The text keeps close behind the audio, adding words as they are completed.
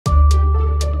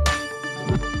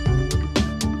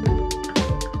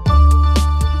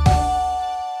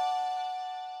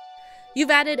You've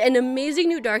added an amazing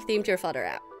new dark theme to your Flutter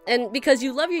app. And because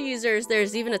you love your users,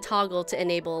 there's even a toggle to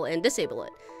enable and disable it.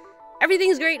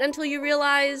 Everything's great until you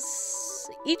realize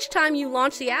each time you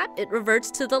launch the app, it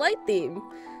reverts to the light theme.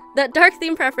 That dark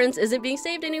theme preference isn't being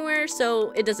saved anywhere,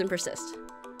 so it doesn't persist.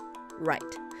 Right.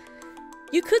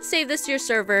 You could save this to your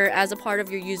server as a part of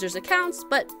your users' accounts,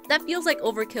 but that feels like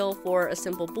overkill for a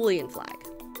simple Boolean flag.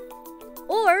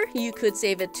 Or you could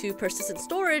save it to persistent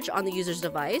storage on the user's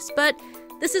device, but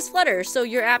this is Flutter, so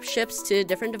your app ships to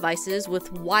different devices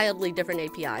with wildly different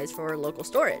APIs for local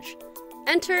storage.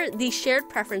 Enter the Shared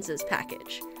Preferences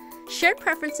package. Shared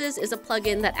Preferences is a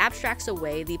plugin that abstracts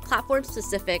away the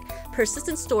platform-specific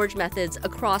persistent storage methods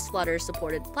across Flutter's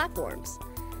supported platforms.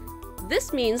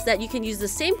 This means that you can use the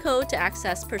same code to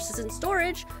access persistent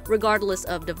storage regardless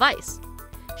of device.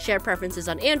 Shared preferences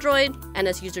on Android,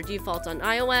 NS user defaults on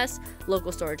iOS,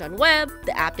 local storage on web,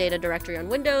 the app data directory on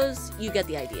Windows, you get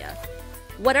the idea.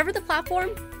 Whatever the platform,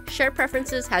 Shared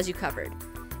Preferences has you covered.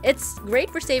 It's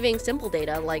great for saving simple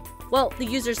data like, well, the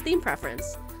user's theme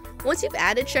preference. Once you've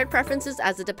added Shared Preferences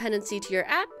as a dependency to your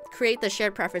app, create the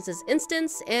Shared Preferences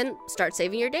instance and start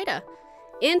saving your data.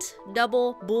 Int,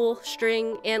 double, bool,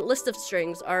 string, and list of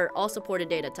strings are all supported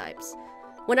data types.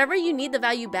 Whenever you need the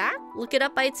value back, look it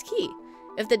up by its key.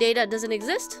 If the data doesn't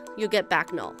exist, you'll get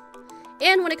back null.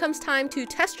 And when it comes time to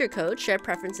test your code, Shared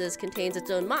Preferences contains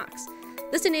its own mocks.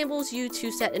 This enables you to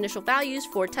set initial values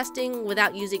for testing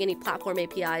without using any platform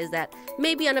APIs that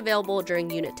may be unavailable during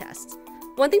unit tests.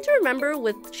 One thing to remember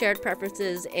with Shared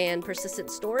Preferences and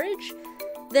persistent storage,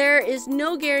 there is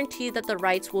no guarantee that the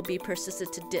writes will be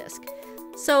persisted to disk.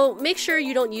 So make sure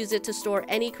you don't use it to store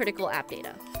any critical app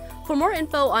data. For more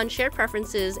info on Shared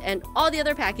Preferences and all the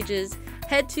other packages,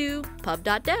 head to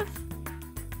pub.dev.